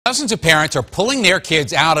Dozens of parents are pulling their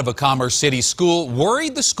kids out of a Commerce City school,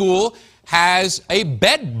 worried the school has a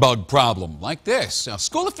bed bug problem like this. Now,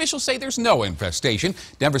 school officials say there's no infestation.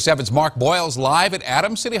 Denver 7's Mark Boyle's live at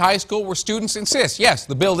Adams City High School, where students insist, yes,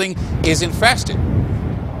 the building is infested.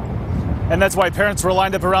 And that's why parents were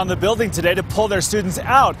lined up around the building today to pull their students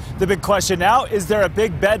out. The big question now, is there a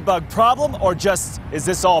big bed bug problem, or just is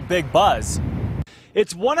this all big buzz?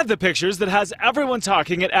 It's one of the pictures that has everyone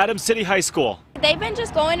talking at Adams City High School. They've been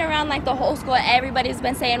just going around like the whole school. Everybody's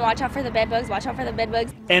been saying, watch out for the bed bugs, watch out for the bed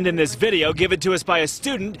bugs. And in this video given to us by a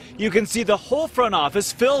student, you can see the whole front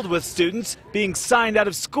office filled with students being signed out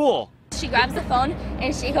of school. She grabs the phone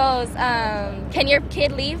and she goes, can your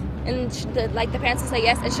kid leave? And the parents will say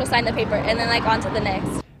yes, and she'll sign the paper, and then on to the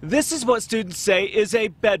next. This is what students say is a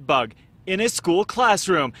bed bug in a school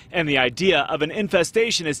classroom, and the idea of an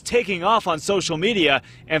infestation is taking off on social media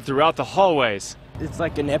and throughout the hallways. It's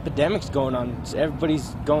like an epidemic's going on. Everybody's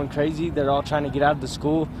going crazy. They're all trying to get out of the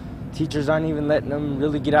school. Teachers aren't even letting them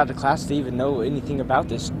really get out of class to even know anything about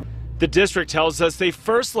this. The district tells us they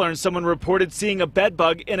first learned someone reported seeing a bed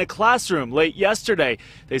bug in a classroom late yesterday.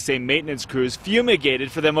 They say maintenance crews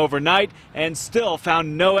fumigated for them overnight and still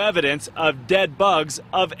found no evidence of dead bugs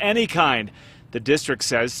of any kind. The district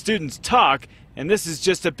says students talk, and this is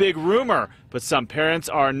just a big rumor, but some parents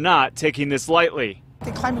are not taking this lightly.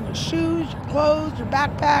 They climb in your shoes, your clothes, your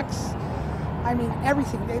backpacks. I mean,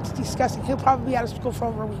 everything. It's disgusting. He'll probably be out of school for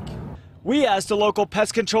over a week. We asked a local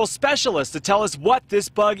pest control specialist to tell us what this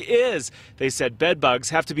bug is. They said bed bugs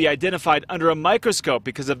have to be identified under a microscope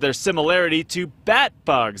because of their similarity to bat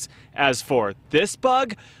bugs. As for this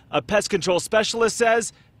bug, a pest control specialist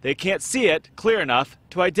says they can't see it clear enough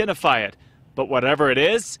to identify it. But whatever it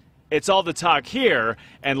is, it's all the talk here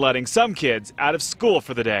and letting some kids out of school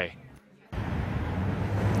for the day.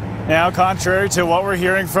 Now, contrary to what we're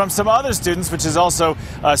hearing from some other students, which is also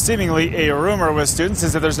seemingly a rumor with students,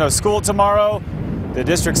 is that there's no school tomorrow. The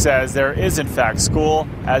district says there is, in fact, school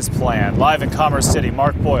as planned. Live in Commerce City,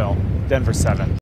 Mark Boyle, Denver 7.